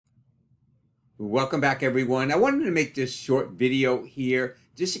Welcome back, everyone. I wanted to make this short video here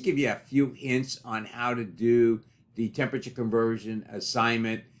just to give you a few hints on how to do the temperature conversion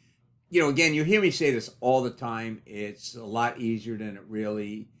assignment. Again, you hear me say this all the time. It's a lot easier than it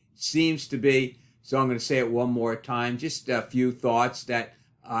really seems to be. So I'm going to say it one more time. Just a few thoughts that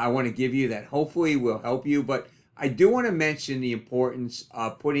I want to give you that hopefully will help you. But I do want to mention the importance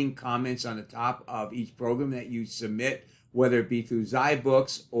of putting comments on the top of each program that you submit, whether it be through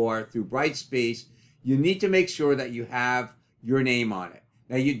zyBooks or through Brightspace. You need to make sure that you have your name on it.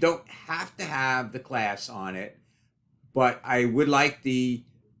 Now, you don't have to have the class on it, but I would like the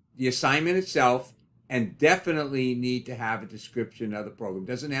assignment itself, and definitely need to have a description of the program.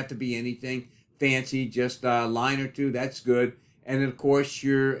 Doesn't have to be anything fancy, just a line or two, that's good. And of course,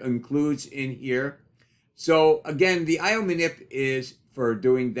 your includes in here. So again, the IO manip is for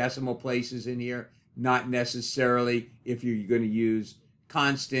doing decimal places in here, not necessarily if you're going to use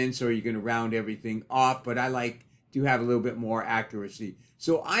constants or you're going to round everything off, but I like to have a little bit more accuracy.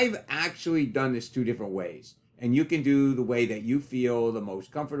 So I've actually done this two different ways, and you can do the way that you feel the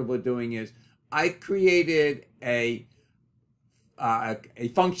most comfortable doing. Is I've created a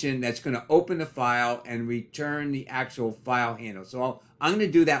function that's going to open the file and return the actual file handle. So I'm going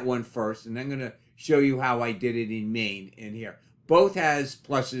to do that one first, and I'm going to show you how I did it in main in here. Both has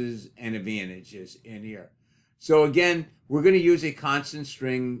pluses and advantages in here. So again, we're going to use a constant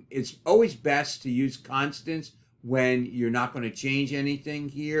string. It's always best to use constants when you're not going to change anything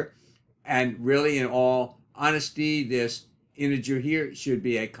here. And really, in all honesty, this integer here should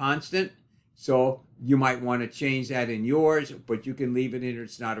be a constant. So you might want to change that in yours, but you can leave it in.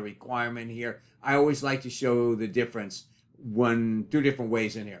 It's not a requirement here. I always like to show the difference two different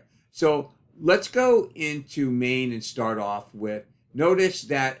ways in here. So let's go into main and start off with, notice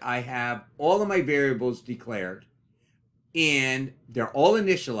that I have all of my variables declared, and they're all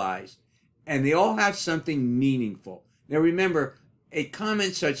initialized, and they all have something meaningful. Now remember, a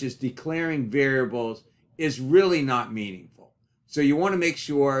comment such as declaring variables is really not meaningful. So you want to make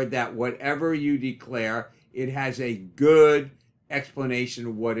sure that whatever you declare, it has a good explanation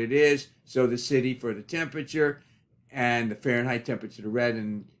of what it is. So the city for the temperature, and the Fahrenheit temperature to red,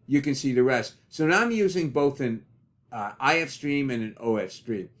 and you can see the rest. So now I'm using both an IF stream and an OF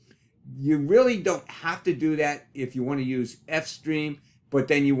stream. You really don't have to do that if you want to use F stream, but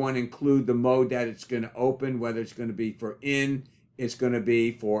then you want to include the mode that it's going to open, whether it's going to be for in, it's going to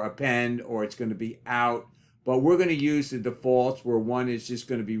be for append, or it's going to be out. But we're going to use the defaults where one is just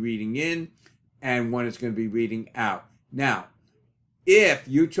going to be reading in and one is going to be reading out. Now, if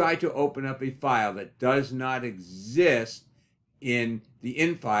you try to open up a file that does not exist in the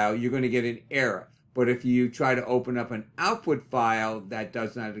in file, you're going to get an error. But if you try to open up an output file that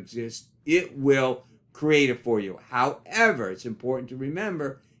does not exist, it will create it for you. However, it's important to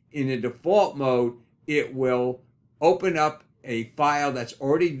remember, in the default mode, it will open up a file that's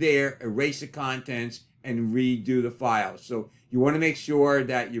already there, erase the contents, and redo the file. So you want to make sure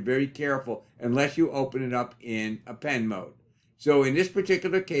that you're very careful unless you open it up in append mode. So in this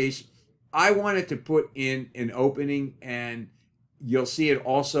particular case, I wanted to put in an opening, and you'll see it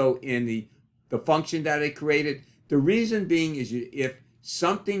also in the function that I created. The reason being is if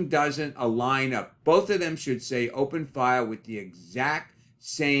something doesn't align up, both of them should say open file with the exact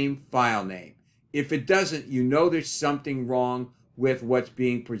same file name. If it doesn't, you know there's something wrong with what's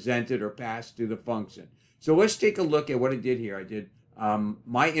being presented or passed to the function. So let's take a look at what I did here. I did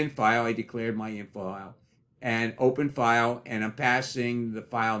my in file, I declared my in file, and open file, and I'm passing the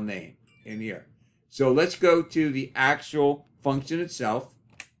file name in here. So let's go to the actual function itself.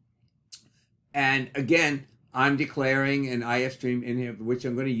 And again, I'm declaring an IF stream in here, which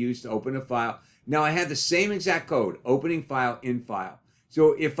I'm going to use to open a file. Now I have the same exact code, opening file, in file.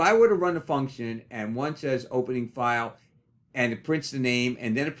 So if I were to run a function and one says opening file and it prints the name,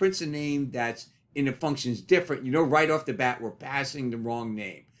 and then it prints the name that's in the function's different, you know right off the bat we're passing the wrong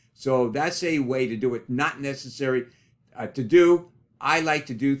name. So that's a way to do it, not necessary to do. I like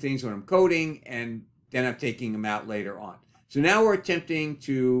to do things when I'm coding, and then I'm taking them out later on. So now we're attempting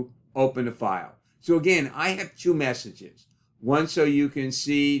to open a file. So again, I have two messages. One so you can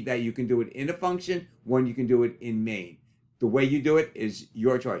see that you can do it in a function, one you can do it in main. The way you do it is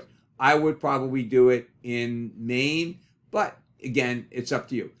your choice. I would probably do it in main, but again, it's up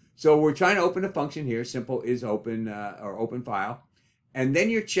to you. So we're trying to open a function here. Simple is open or open file. And then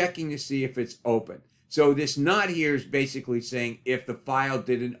you're checking to see if it's open. So this not here is basically saying if the file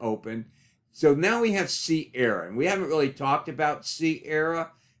didn't open. So now we have C error. And we haven't really talked about C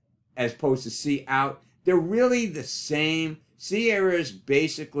error as opposed to C out. They're really the same. C error is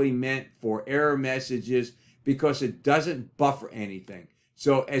basically meant for error messages because it doesn't buffer anything.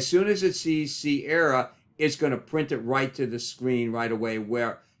 So as soon as it sees C error, it's going to print it right to the screen right away,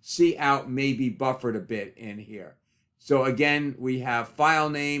 where C out may be buffered a bit in here. So again, we have file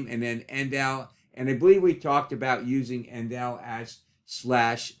name and then endout. And I believe we talked about using endout as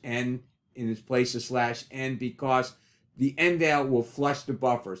 /n in its place of /n, because the endout will flush the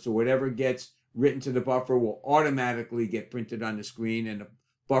buffer. So whatever gets written to the buffer will automatically get printed on the screen and the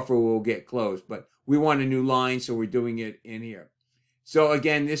buffer will get closed. But we want a new line, so we're doing it in here. So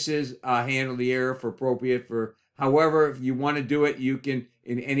again, this is handle the error for appropriate for however, if you want to do it, you can,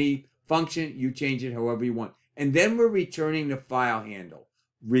 in any function, you change it however you want. And then we're returning the file handle,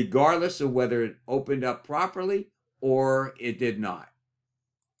 regardless of whether it opened up properly or it did not.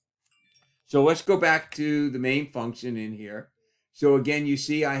 So let's go back to the main function in here. So again, you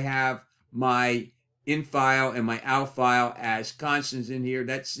see I have my in file and my out file as constants in here.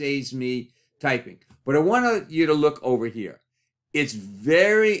 That saves me typing. But I want you to look over here. It's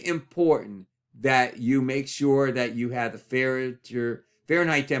very important that you make sure that you have the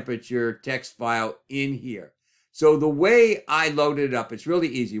Fahrenheit temperature text file in here. So the way I loaded it up, it's really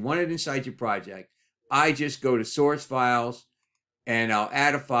easy. You want it inside your project. I just go to source files and I'll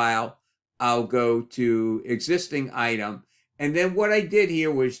add a file. I'll go to existing item. And then what I did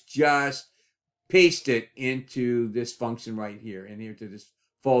here was just paste it into this function right here, in here to this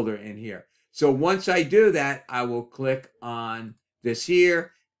folder in here. So once I do that, I will click on this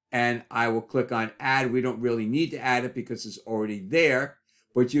here and I will click on add. We don't really need to add it because it's already there,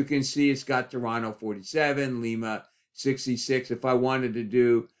 but you can see it's got Toronto 47, Lima 66. If I wanted to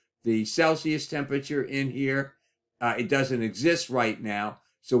do the Celsius temperature in here, it doesn't exist right now,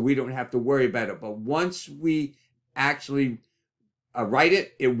 so we don't have to worry about it. But once we actually write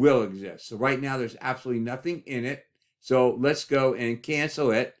it, it will exist. So right now there's absolutely nothing in it. So let's go and cancel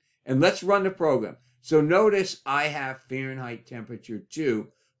it and let's run the program. So notice I have Fahrenheit temperature 2.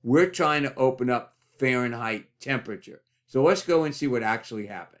 We're trying to open up Fahrenheit temperature. So let's go and see what actually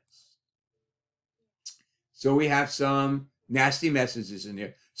happens. So we have some nasty messages in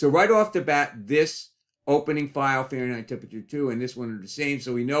there. So right off the bat, this opening file, Fahrenheit temperature 2, and this one are the same.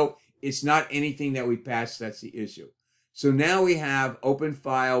 So we know it's not anything that we passed. That's the issue. So now we have open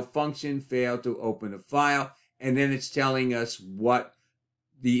file function failed to open a file. And then it's telling us what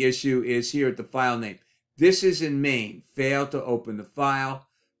the issue is here at the file name. This is in main, failed to open the file,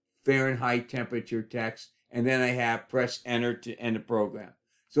 Fahrenheit temperature text, and then I have press enter to end the program.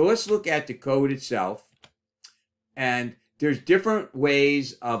 So let's look at the code itself. And there's different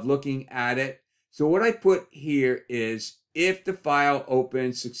ways of looking at it. So what I put here is if the file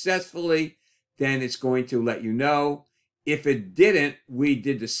opens successfully, then it's going to let you know. If it didn't, we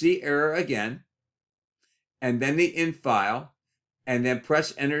did the C error again, and then the in file, and then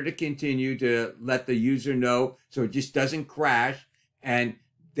press enter to continue to let the user know so it just doesn't crash and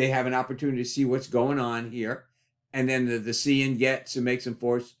they have an opportunity to see what's going on here. And then the C and get, so make some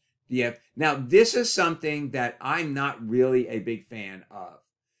force the F. Now, this is something that I'm not really a big fan of,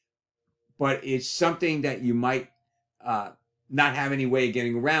 but it's something that you might not have any way of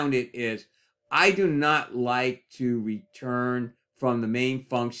getting around it. Is I do not like to return from the main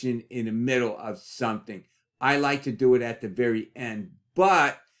function in the middle of something. I like to do it at the very end.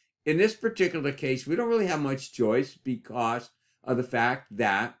 But in this particular case, we don't really have much choice because of the fact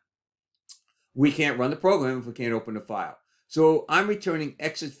that we can't run the program if we can't open the file. So I'm returning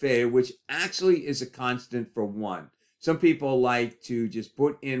exit failure, which actually is a constant for 1. Some people like to just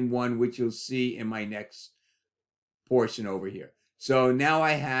put in 1, which you'll see in my next portion over here. So now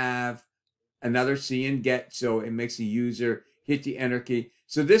I have another C and get, so it makes the user hit the enter key.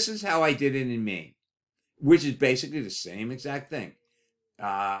 So this is how I did it in main, which is basically the same exact thing.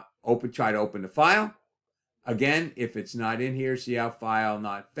 Try to open the file. Again, if it's not in here, see how file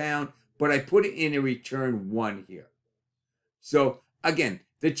not found, but I put it in a return 1 here. So again,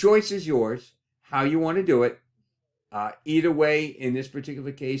 the choice is yours, how you want to do it. Either way, in this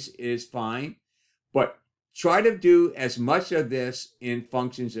particular case, is fine, but try to do as much of this in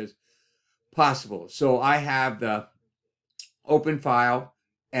functions as possible. So I have the open file,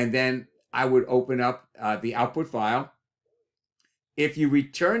 and then I would open up the output file. If you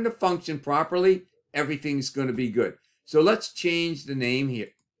return the function properly, everything's going to be good. So let's change the name here,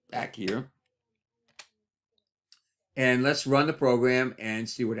 back here. And let's run the program and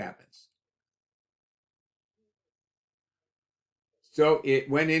see what happens. So it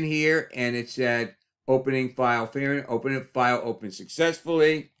went in here and it said opening file Fahrenheit, open file opened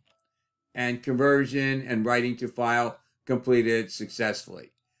successfully, and conversion and writing to file completed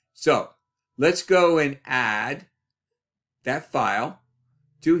successfully. So let's go and add that file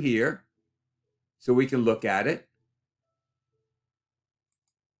to here so we can look at it.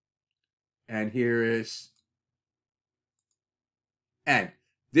 And here is, and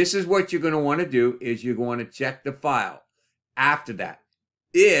this is what you're going to want to do is you're going to check the file after that.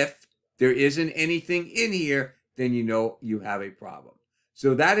 If there isn't anything in here, then you know you have a problem.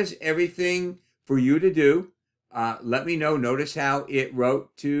 So that is everything for you to do. Let me know. Notice how it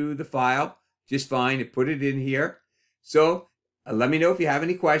wrote to the file just fine. It put it in here. So let me know if you have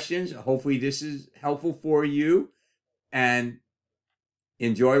any questions. Hopefully this is helpful for you, and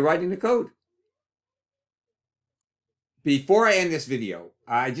enjoy writing the code. Before I end this video,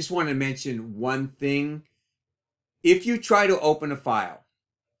 I just want to mention one thing. If you try to open a file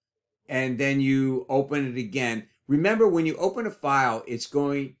and then you open it again, remember when you open a file, it's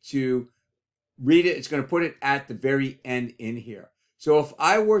going to read it. It's going to put it at the very end in here. So if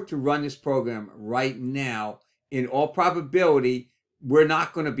I were to run this program right now, in all probability, we're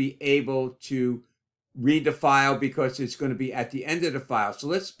not going to be able to read the file because it's going to be at the end of the file. So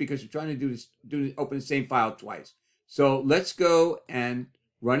because we're trying to do this, open the same file twice. So let's go and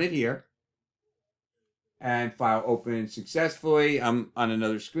run it here. And file opened successfully. I'm on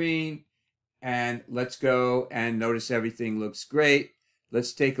another screen. And let's go and notice everything looks great.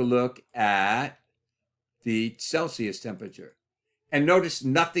 Let's take a look at the Celsius temperature. And notice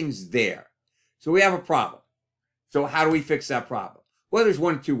nothing's there. So we have a problem. So how do we fix that problem? Well, there's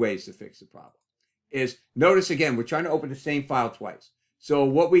one of two ways to fix the problem. Notice again, we're trying to open the same file twice. So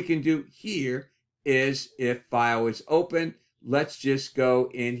what we can do here is, if file is open, let's just go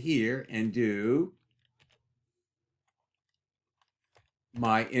in here and do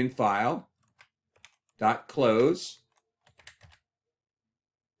my infile.close.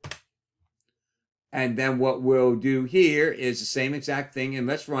 And then what we'll do here is the same exact thing, and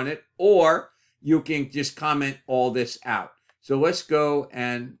let's run it. Or you can just comment all this out. So let's go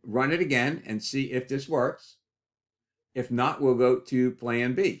and run it again and see if this works. If not, we'll go to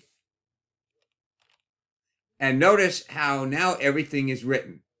plan B. And notice how now everything is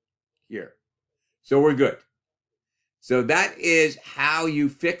written here. So we're good. So that is how you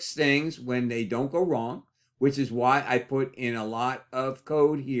fix things when they don't go wrong, which is why I put in a lot of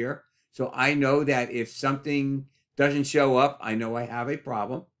code here. So I know that if something doesn't show up, I know I have a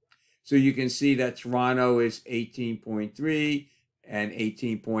problem. So you can see that Toronto is 18.3 and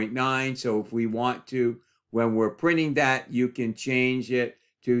 18.9. So if we want to, when we're printing that, you can change it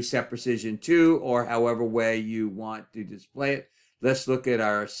to set precision 2 or however way you want to display it. Let's look at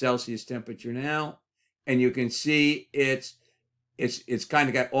our Celsius temperature now. And you can see it's kind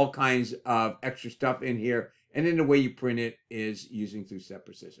of got all kinds of extra stuff in here. And then the way you print it is using through set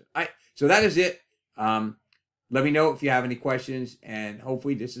precision. All right, so that is it. Let me know if you have any questions, and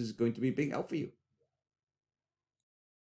hopefully this is going to be a big help for you.